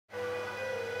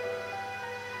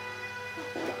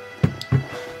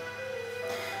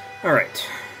Alright.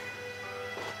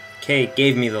 Okay,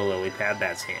 gave me the lily pad,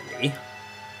 that's handy.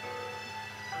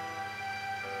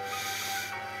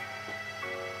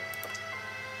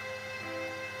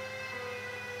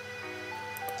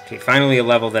 Okay, finally a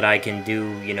level that I can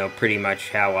do, you know, pretty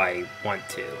much how I want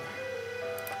to.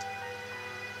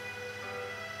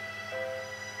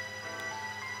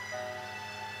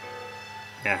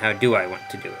 Now, how do I want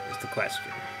to do it is the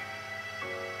question.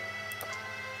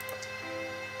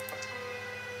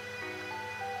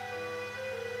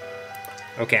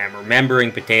 Okay, I'm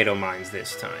remembering potato mines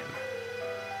this time.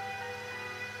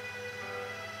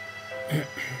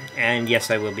 And yes,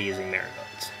 I will be using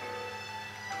marigolds.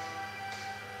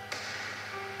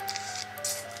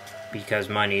 Because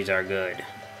monies are good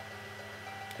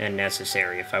and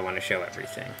necessary if I want to show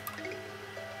everything.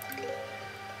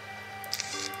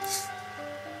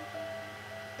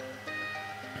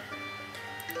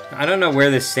 I don't know where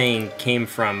this saying came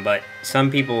from, but some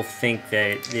people think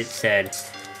that it said,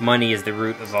 money is the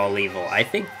root of all evil. I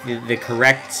think the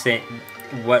correct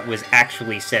what was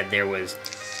actually said there was,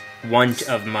 want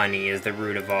of money is the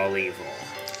root of all evil.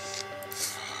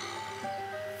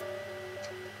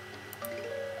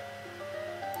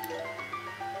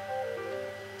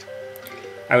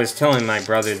 I was telling my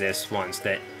brother this once,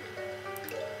 that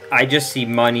I just see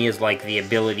money as like the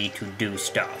ability to do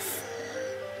stuff.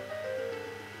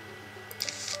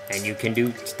 And you can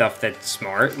do stuff that's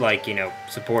smart, like, you know,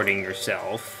 supporting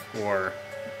yourself, or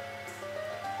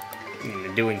you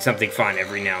know, doing something fun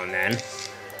every now and then.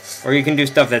 Or you can do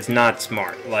stuff that's not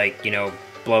smart, like, you know,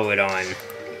 blow it on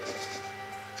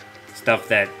stuff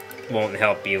that won't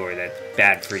help you or that's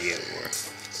bad for you.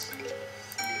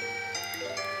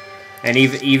 And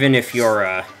even if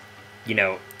you're, you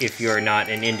know, if you're not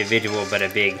an individual but a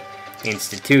big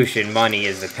institution, money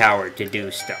is the power to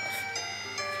do stuff.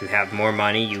 If you have more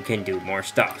money, you can do more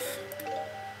stuff.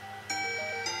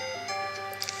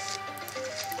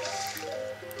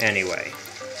 Anyway.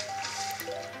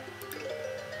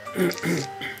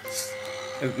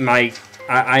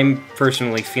 I'm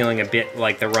personally feeling a bit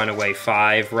like the Runaway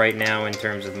 5 right now in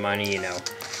terms of money, you know.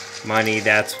 Money,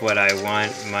 that's what I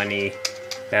want. Money,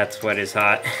 that's what is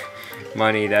hot.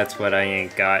 Money, that's what I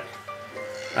ain't got.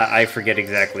 I forget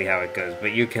exactly how it goes,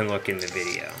 but you can look in the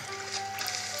video.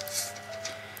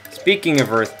 Speaking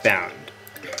of Earthbound,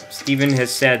 Steven has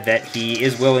said that he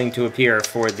is willing to appear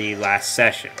for the last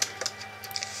session.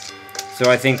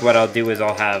 So I think what I'll do is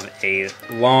I'll have a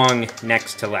long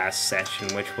next to last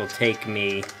session, which will take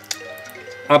me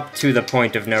up to the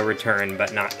point of no return,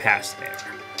 but not past there.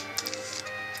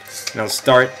 And I'll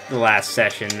start the last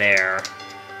session there,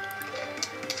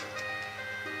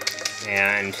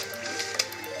 and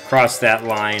cross that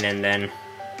line, and then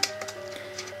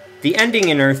the ending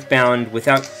in Earthbound,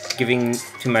 without giving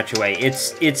too much away,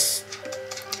 it's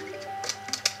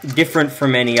different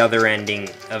from any other ending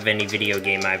of any video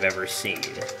game I've ever seen.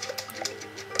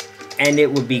 And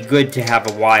it would be good to have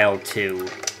a while to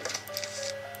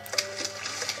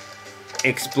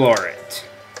explore it,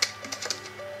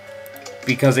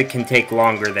 because it can take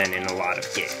longer than in a lot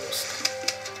of games.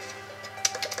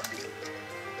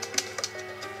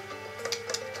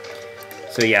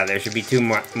 So yeah, there should be two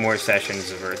more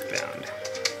sessions of Earthbound.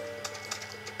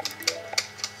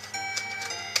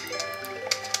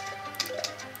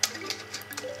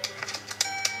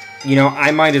 You know, I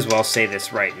might as well say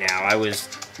this right now. I was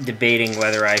debating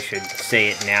whether I should say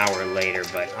it now or later,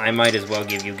 but I might as well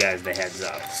give you guys the heads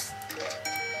up.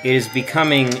 It is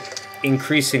becoming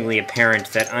increasingly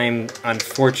apparent that I'm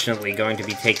unfortunately going to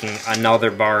be taking another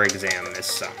bar exam this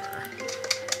summer.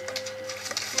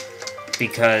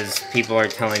 Because people are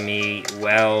telling me,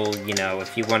 well, you know,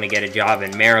 if you want to get a job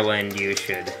in Maryland, you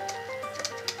should...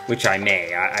 Which I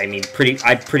may. I mean,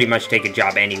 I'd pretty much take a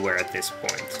job anywhere at this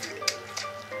point.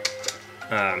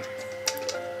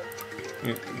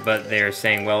 But they're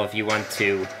saying, well, if you want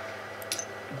to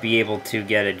be able to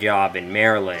get a job in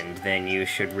Maryland, then you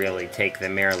should really take the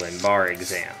Maryland bar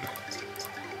exam.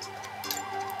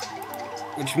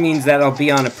 Which means that I'll be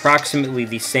on approximately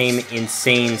the same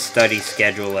insane study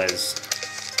schedule as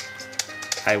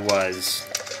I was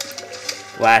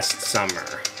last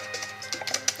summer.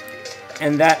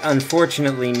 And that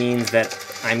unfortunately means that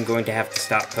I'm going to have to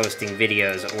stop posting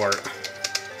videos, or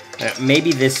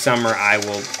maybe this summer I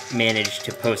will manage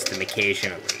to post them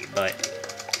occasionally, but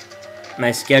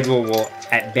my schedule will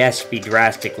at best be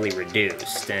drastically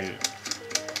reduced, and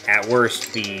at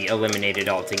worst be eliminated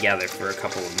altogether for a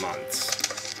couple of months.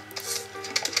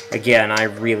 Again, I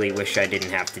really wish I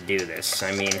didn't have to do this.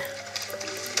 I mean,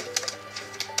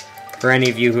 for any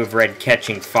of you who have read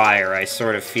Catching Fire, I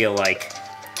sort of feel like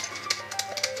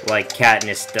like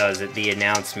Katniss does at the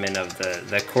announcement of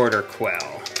the Quarter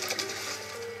Quell.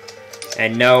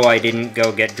 And no, I didn't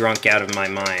go get drunk out of my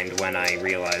mind when I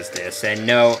realized this. And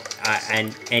no,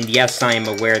 and yes, I am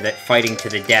aware that fighting to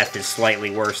the death is slightly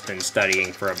worse than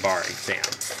studying for a bar exam.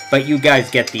 But you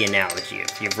guys get the analogy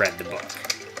if you've read the book.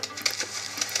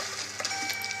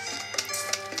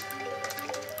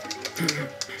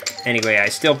 Anyway, I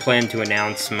still plan to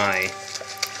announce my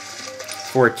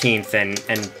 14th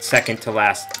and second to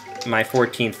last, my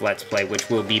 14th Let's Play, which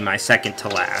will be my second to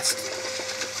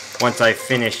last, once I've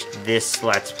finished this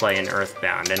Let's Play in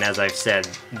Earthbound, and as I've said,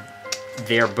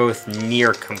 they're both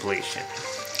near completion.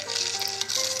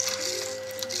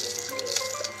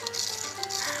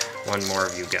 One more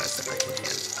of you guys that I can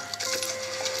handle.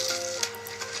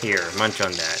 Here, munch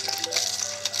on that.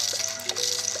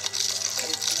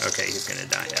 Okay, he's gonna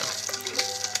die now.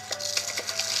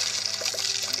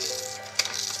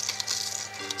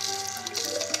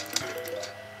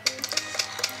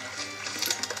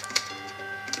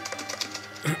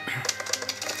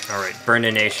 Alright,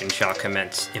 burnination shall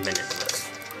commence imminently.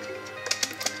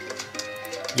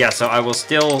 Yeah, so I will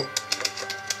still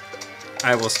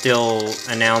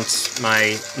announce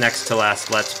my next to last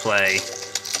Let's Play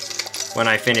when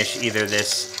I finish either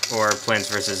this or Plants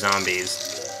vs. Zombies.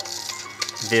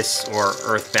 This or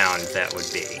Earthbound, that would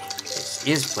be. This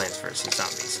is Plants vs.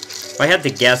 Zombies. If I had to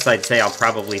guess, I'd say I'll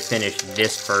probably finish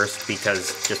this first,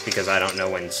 just because I don't know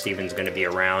when Steven's going to be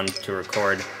around to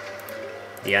record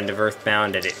the end of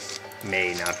Earthbound, and it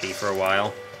may not be for a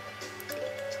while.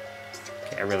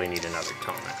 Okay, I really need another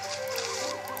taunt.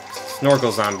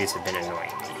 Snorkel zombies have been annoying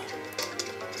me.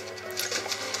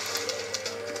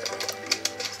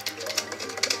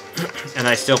 And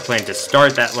I still plan to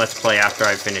start that Let's Play after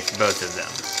I've finished both of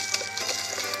them.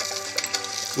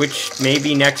 Which may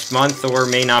be next month or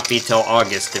may not be till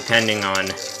August, depending on,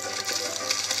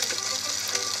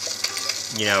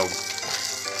 you know,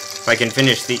 if I can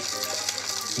finish the...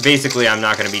 Basically, I'm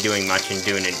not going to be doing much in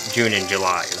June and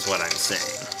July, is what I'm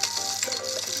saying.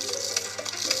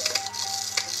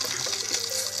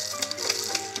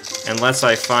 Unless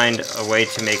I find a way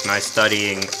to make my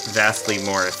studying vastly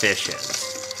more efficient.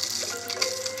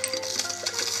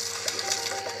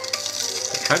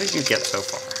 How did you get so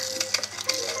far?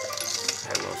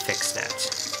 I will fix that.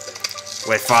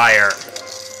 With fire!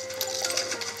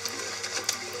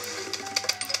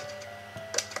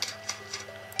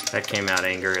 That came out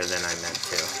angrier than I meant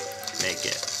to make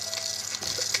it.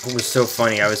 It was so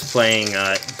funny. I was playing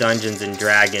Dungeons and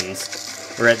Dragons.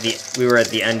 We were at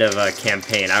the end of a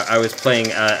campaign. I was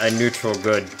playing a neutral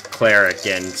good cleric,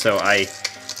 and so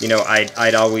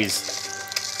I'd always,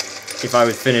 if I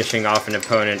was finishing off an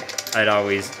opponent, I'd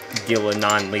always deal a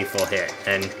non-lethal hit.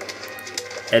 And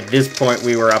at this point,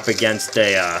 we were up against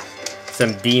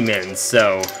some demons,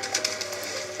 so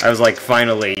I was like,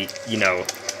 finally, you know.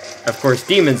 Of course,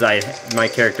 demons my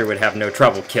character would have no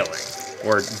trouble killing,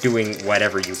 or doing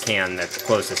whatever you can that's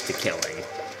closest to killing.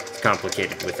 It's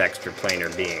complicated with extraplanar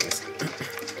beings.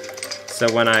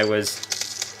 So when I was...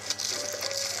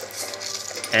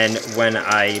 And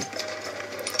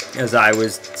as I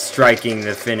was striking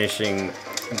the finishing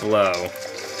blow,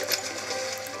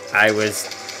 I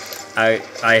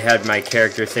had my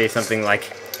character say something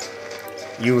like,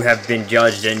 "You have been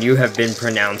judged and you have been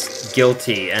pronounced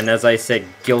guilty," and as I said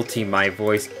guilty, my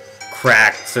voice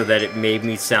cracked so that it made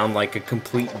me sound like a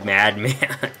complete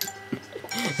madman.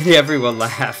 And everyone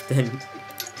laughed, and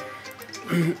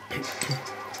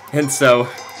so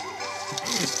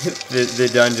the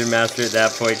dungeon master at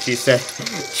that point, she said,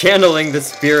 "Channeling the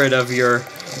spirit of your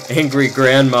angry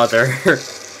grandmother,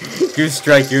 you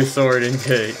strike your sword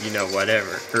into, you know,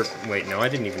 whatever." Or, wait, no, I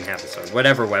didn't even have a sword.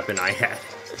 Whatever weapon I had.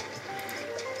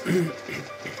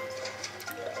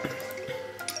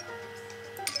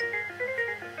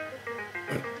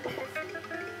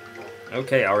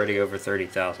 Okay, already over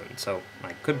 30,000, so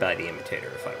I could buy the imitator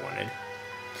if I wanted.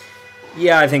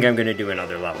 Yeah, I think I'm going to do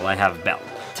another level. I have about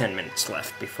 10 minutes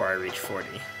left before I reach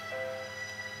 40.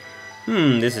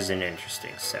 This is an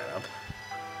interesting setup.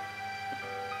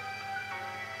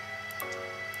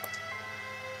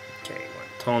 Okay,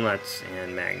 tall nuts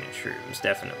and magnet shrooms,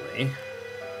 definitely.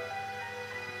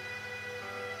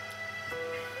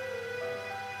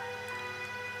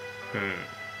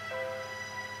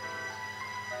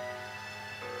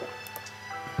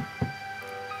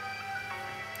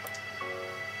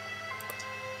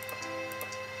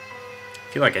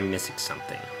 I feel like I'm missing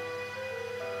something.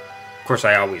 Of course,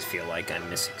 I always feel like I'm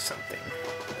missing something.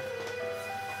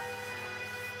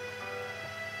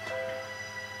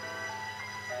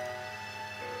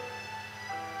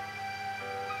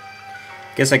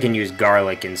 Guess I can use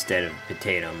garlic instead of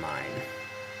potato mine.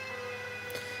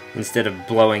 Instead of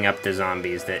blowing up the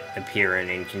zombies that appear in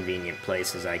inconvenient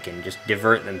places, I can just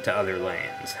divert them to other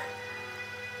lands.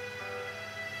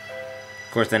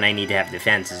 Of course, then I need to have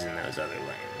defenses in those other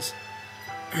lands.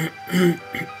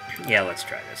 Yeah, let's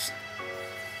try this.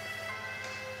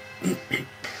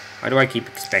 Why do I keep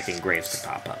expecting graves to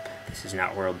pop up? This is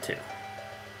not World 2.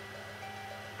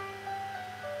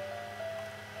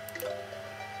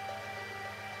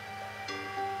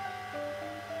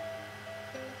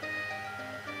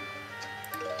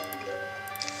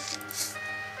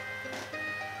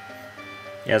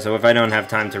 Yeah, so if I don't have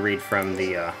time to read from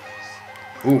the,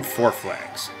 ooh, 4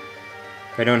 flags.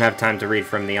 If I don't have time to read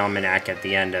from the almanac at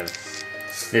the end of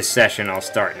this session, I'll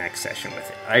start next session with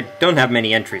it. I don't have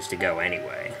many entries to go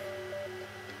anyway.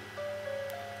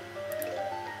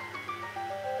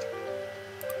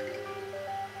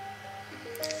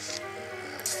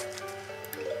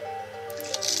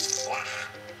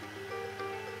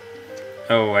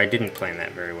 Oh, I didn't plan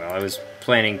that very well. I was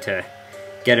planning to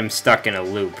get him stuck in a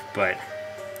loop, but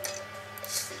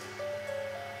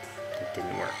that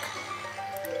didn't work.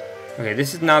 Okay,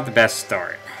 this is not the best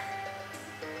start.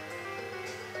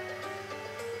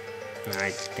 I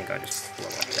think I'll just blow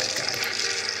up that guy.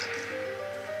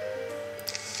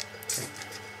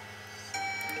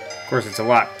 Of course, it's a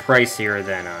lot pricier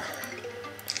than,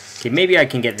 okay, maybe I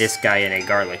can get this guy in a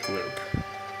garlic loop.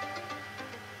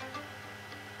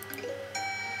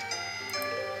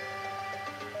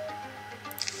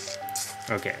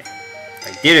 Okay. If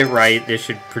I did it right, this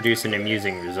should produce an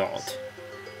amusing result.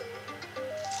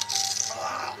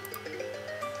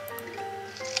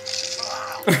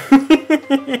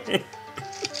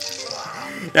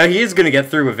 Now, he is going to get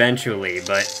through eventually,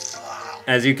 but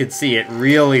as you can see, it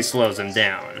really slows him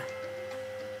down.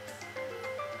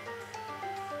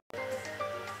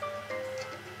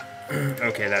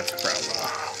 Okay, that's a problem.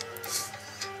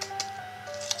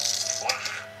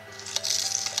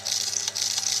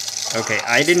 Okay,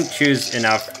 I didn't choose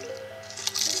enough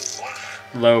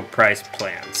low-price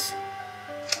plants.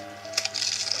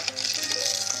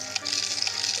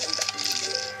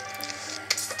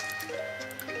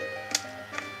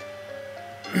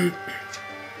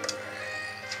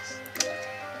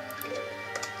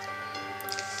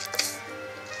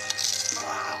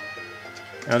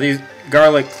 Now these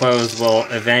garlic cloves will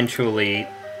eventually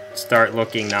start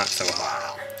looking not so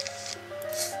hot.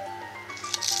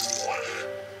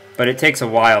 But it takes a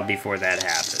while before that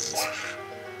happens.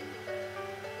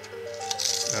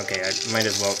 Okay, I might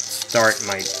as well start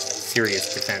my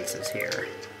serious defenses here.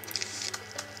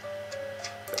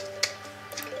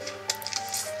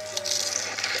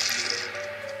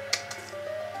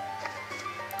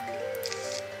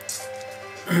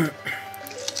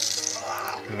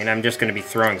 I mean, I'm just going to be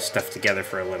throwing stuff together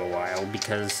for a little while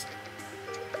because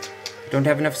I don't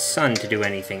have enough sun to do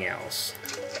anything else.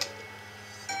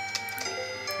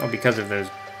 Well, because of those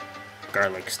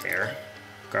garlic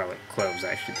cloves,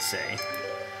 I should say.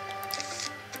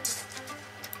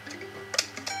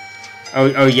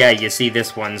 Oh yeah, you see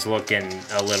this one's looking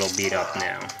a little beat up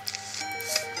now.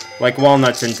 Like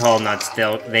walnuts and tall nuts,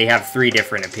 they have 3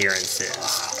 different appearances.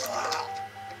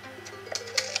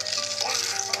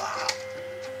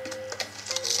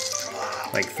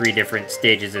 Like 3 different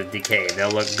stages of decay.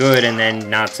 They'll look good, and then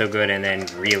not so good, and then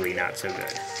really not so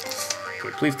good.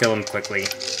 Okay, please kill him quickly.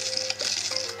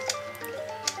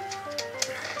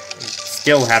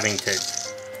 Still having to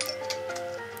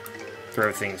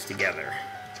throw things together.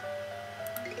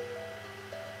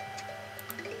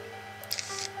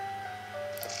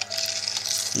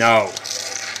 No.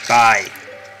 Bye.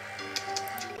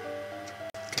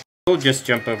 We'll just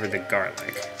jump over the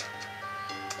garlic.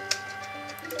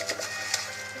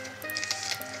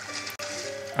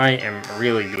 I am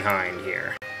really behind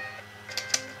here.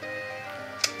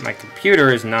 My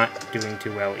computer is not doing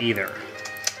too well either.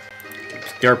 It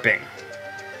keeps derping.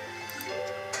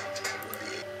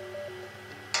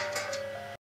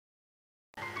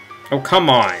 Oh, come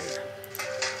on!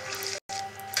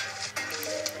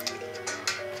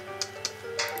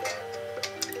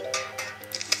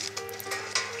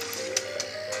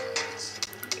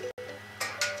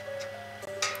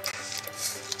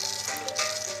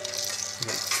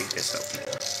 Let's pick this up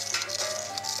now.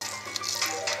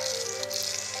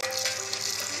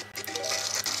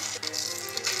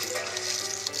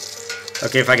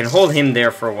 Okay, if I can hold him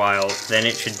there for a while, then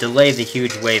it should delay the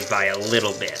huge wave by a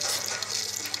little bit.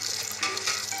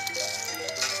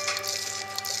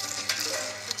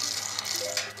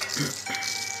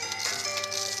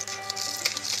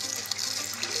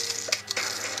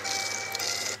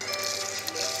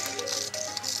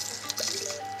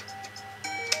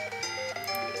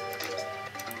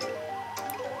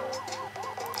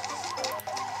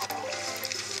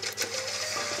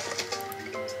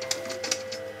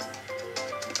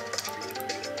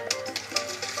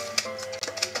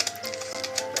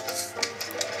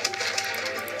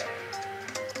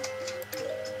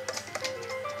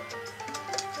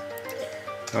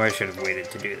 Oh, I should have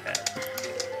waited to do that.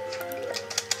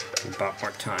 Bought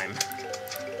more time.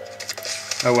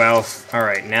 Oh well,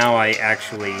 alright, now I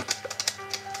actually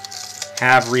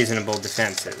have reasonable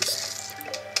defenses.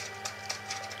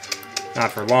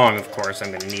 Not for long, of course, I'm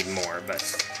going to need more, but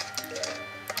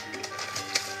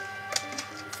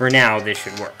for now, this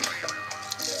should work.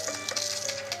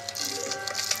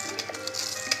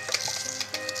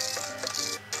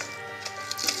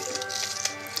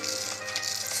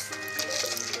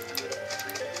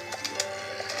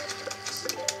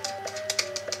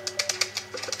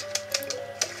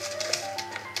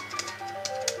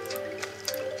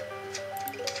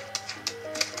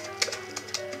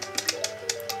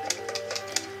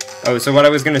 Oh, so what I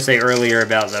was going to say earlier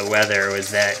about the weather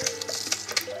was that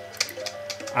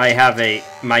I have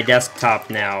my desktop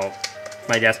now,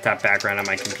 my desktop background on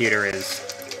my computer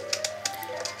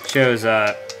shows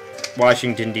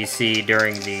Washington, D.C.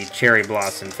 during the Cherry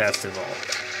Blossom Festival.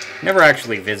 Never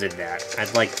actually visited that.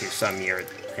 I'd like to some year.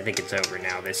 I think it's over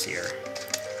now this year.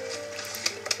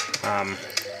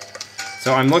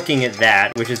 So I'm looking at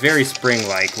that, which is very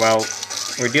spring-like. Well,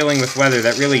 we're dealing with weather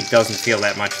that really doesn't feel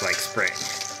that much like spring.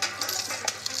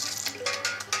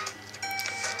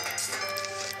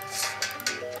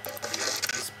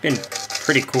 Been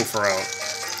pretty cool for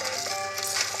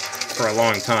a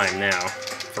long time now,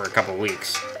 for a couple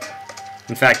weeks.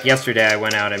 In fact, yesterday I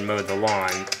went out and mowed the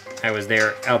lawn. I was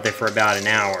out there for about an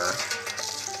hour,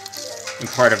 and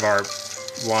part of our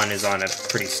lawn is on a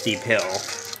pretty steep hill,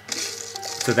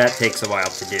 so that takes a while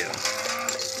to do.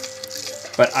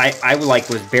 But I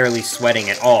was barely sweating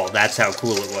at all. That's how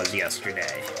cool it was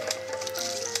yesterday.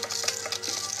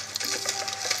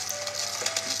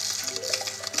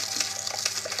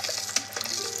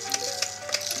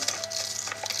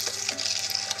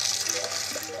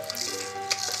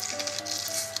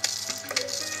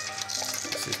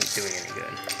 Doing any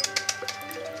good.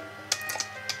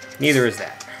 Neither is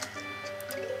that.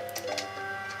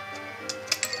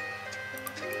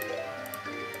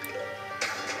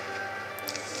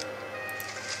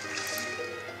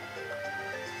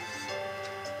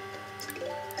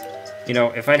 You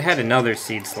know, if I'd had another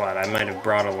seed slot, I might have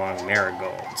brought along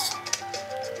marigolds.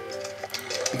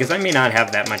 Because I may not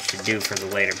have that much to do for the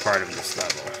later part of this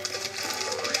level.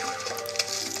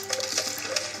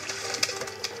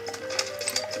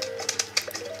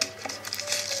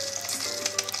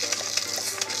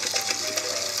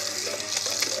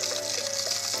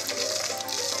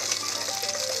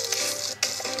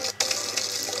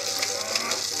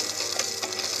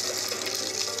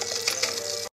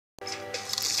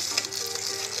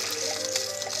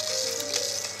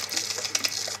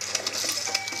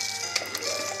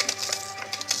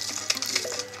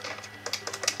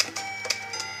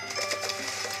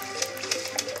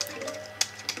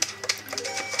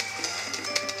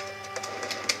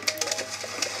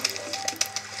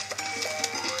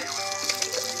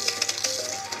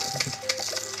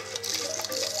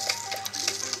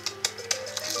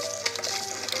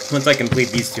 Once I complete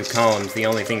these two columns, the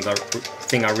only thing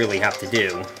I really have to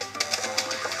do,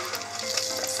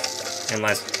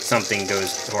 unless something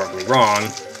goes horribly wrong,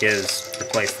 is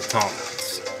replace the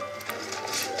columns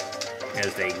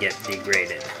as they get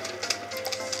degraded.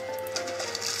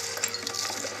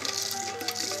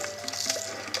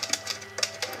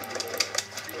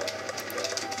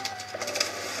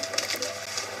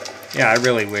 Yeah, I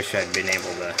really wish I'd been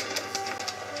able to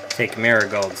take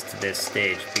marigolds to this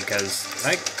stage, because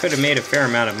I could have made a fair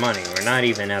amount of money. We're not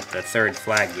even at the third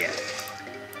flag yet.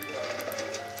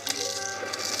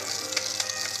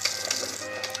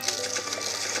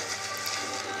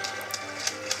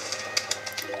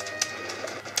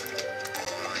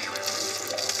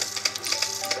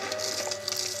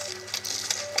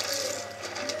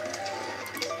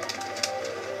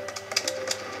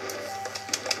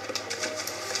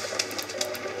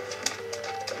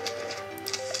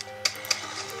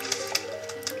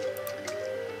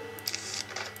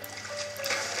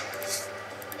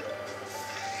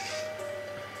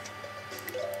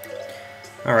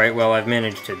 Alright, well, I've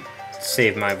managed to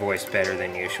save my voice better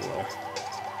than usual.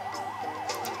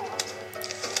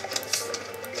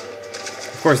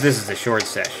 Of course, this is a short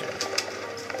session.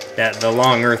 The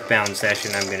long Earthbound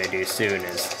session I'm going to do soon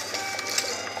is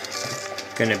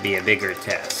going to be a bigger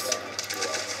test.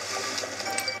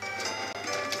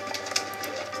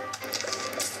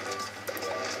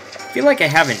 I feel like I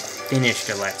haven't finished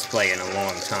a Let's Play in a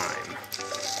long time.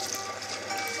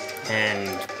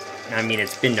 And I mean,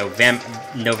 it's been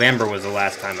November was the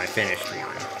last time I finished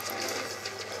one.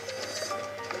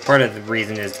 Part of the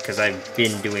reason is because I've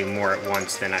been doing more at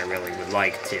once than I really would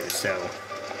like to, so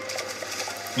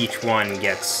each one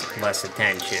gets less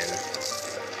attention.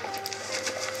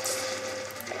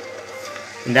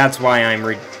 And that's why I'm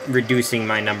reducing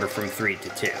my number from 3 to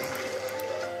 2.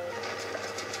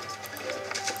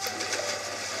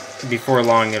 Before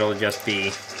long, it'll just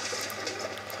be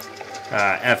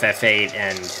FF8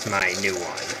 and my new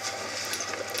one.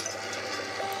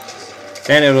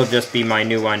 Then it'll just be my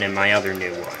new one and my other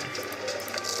new one.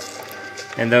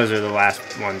 And those are the last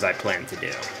ones I plan to do.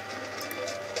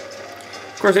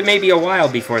 Of course, it may be a while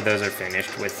before those are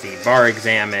finished with the bar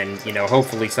exam, and, you know,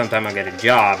 hopefully sometime I'll get a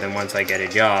job, and once I get a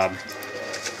job,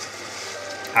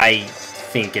 I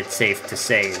think it's safe to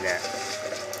say that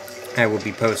I will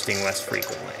be posting less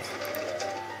frequently.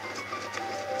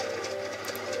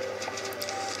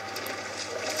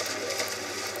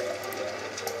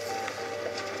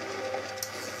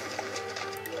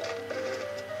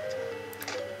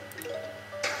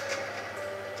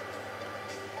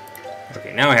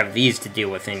 Okay, now I have these to deal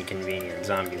with inconvenient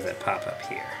zombies that pop up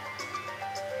here.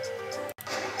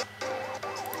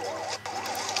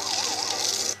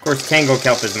 Of course, Tangle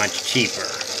Kelp is much cheaper.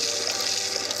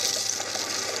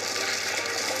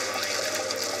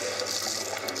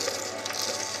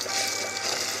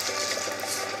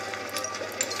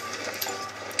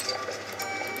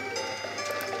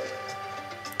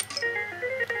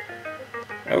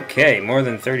 Okay, more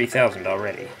than 30,000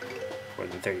 already. More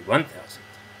than 31,000.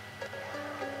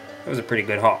 That was a pretty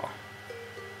good haul.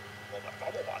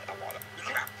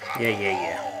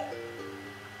 Yeah.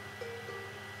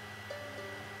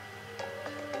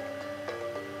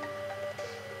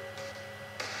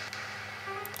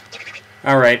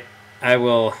 Alright, I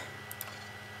will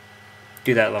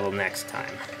do that level next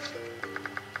time.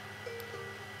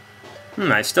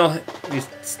 We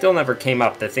still never came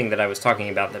up the thing that I was talking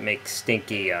about that makes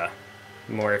Stinky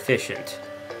more efficient.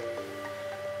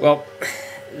 Well,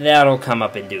 that'll come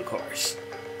up in due course.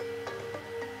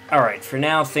 Alright, for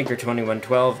now,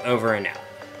 Thinker2112 over and out.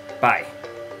 Bye.